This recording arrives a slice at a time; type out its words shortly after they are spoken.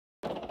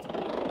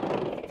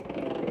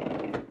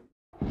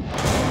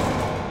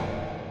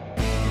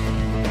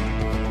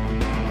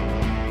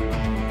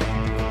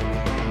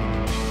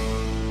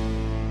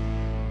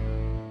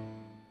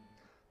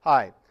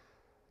Hi,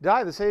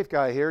 Di the Safe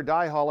Guy here,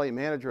 Di Hawley,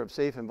 manager of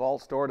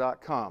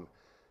SafeandVaultStore.com.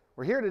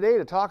 We're here today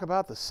to talk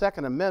about the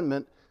Second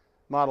Amendment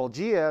model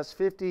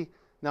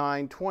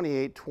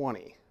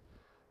GS592820.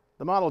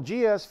 The model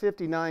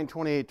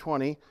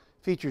GS592820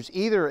 features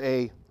either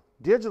a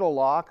digital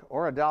lock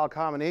or a dial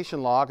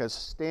combination lock as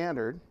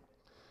standard.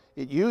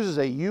 It uses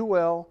a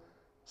UL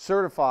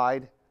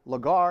certified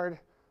LaGard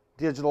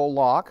digital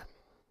lock.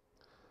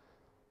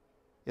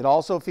 It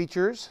also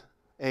features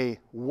a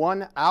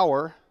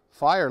 1-hour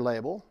fire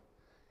label,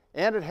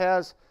 and it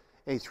has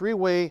a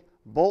 3-way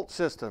bolt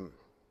system.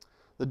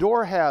 The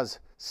door has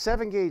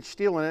 7-gauge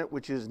steel in it,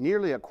 which is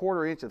nearly a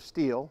 1/4 inch of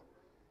steel,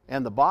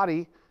 and the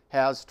body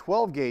has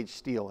 12-gauge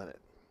steel in it.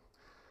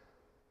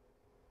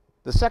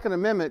 The Second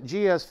Amendment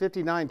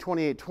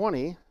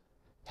GS592820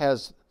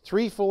 has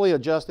 3 fully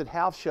adjusted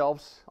half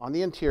shelves on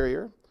the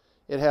interior.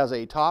 It has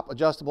a top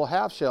adjustable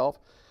half shelf,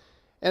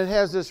 and it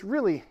has this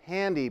really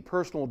handy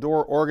personal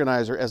door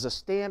organizer as a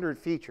standard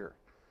feature,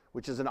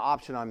 which is an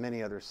option on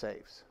many other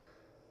safes.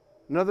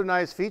 Another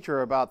nice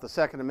feature about the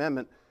Second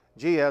Amendment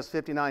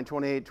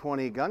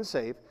GS592820 gun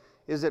safe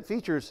is it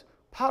features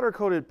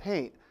powder-coated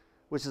paint,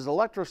 which is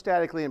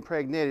electrostatically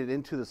impregnated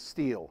into the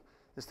steel,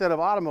 instead of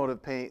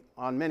automotive paint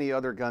on many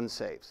other gun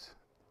safes.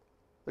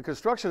 The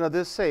construction of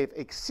this safe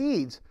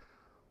exceeds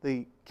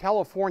the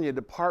California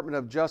Department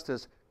of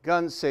Justice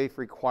gun safe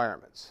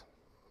requirements.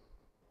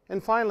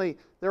 And finally,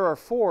 there are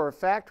 4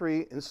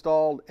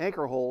 factory-installed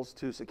anchor holes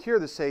to secure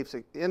the safes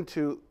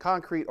into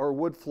concrete or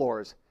wood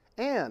floors,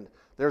 and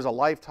there's a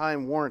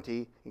lifetime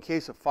warranty in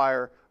case of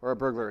fire or a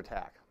burglar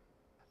attack.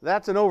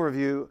 That's an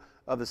overview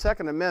of the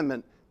Second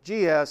Amendment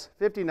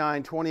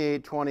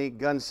GS592820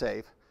 gun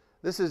safe.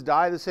 This is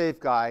Di the Safe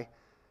Guy.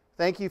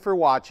 Thank you for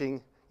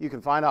watching. You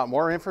can find out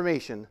more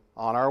information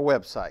on our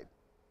website.